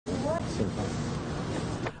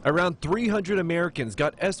Around 300 Americans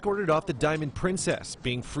got escorted off the Diamond Princess,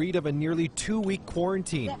 being freed of a nearly 2-week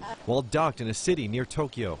quarantine while docked in a city near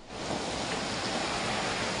Tokyo.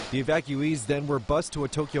 The evacuees then were bused to a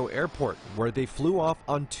Tokyo airport, where they flew off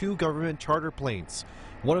on 2 government charter planes.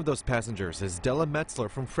 One of those passengers is Della Metzler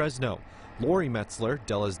from Fresno. Lori Metzler,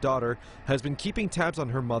 Della's daughter, has been keeping tabs on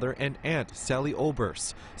her mother and aunt, Sally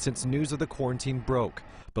Obers, since news of the quarantine broke.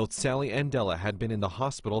 Both Sally and Della had been in the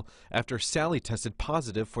hospital after Sally tested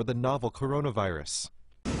positive for the novel coronavirus.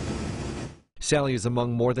 Sally is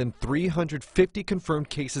among more than 350 confirmed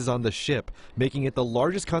cases on the ship, making it the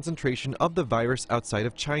largest concentration of the virus outside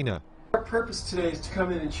of China. Our purpose today is to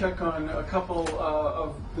come in and check on a couple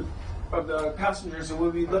of the passengers, and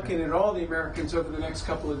we'll be looking at all the Americans over the next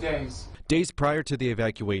couple of days. Days prior to the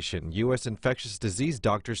evacuation, U.S. infectious disease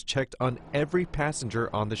doctors checked on every passenger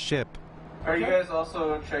on the ship. Are you guys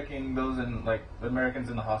also checking those in, like, the Americans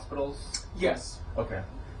in the hospitals? Yes. Okay.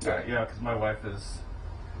 Yeah, because my wife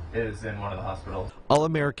is in one of the hospitals. All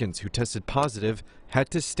Americans who tested positive had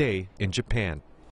to stay in Japan.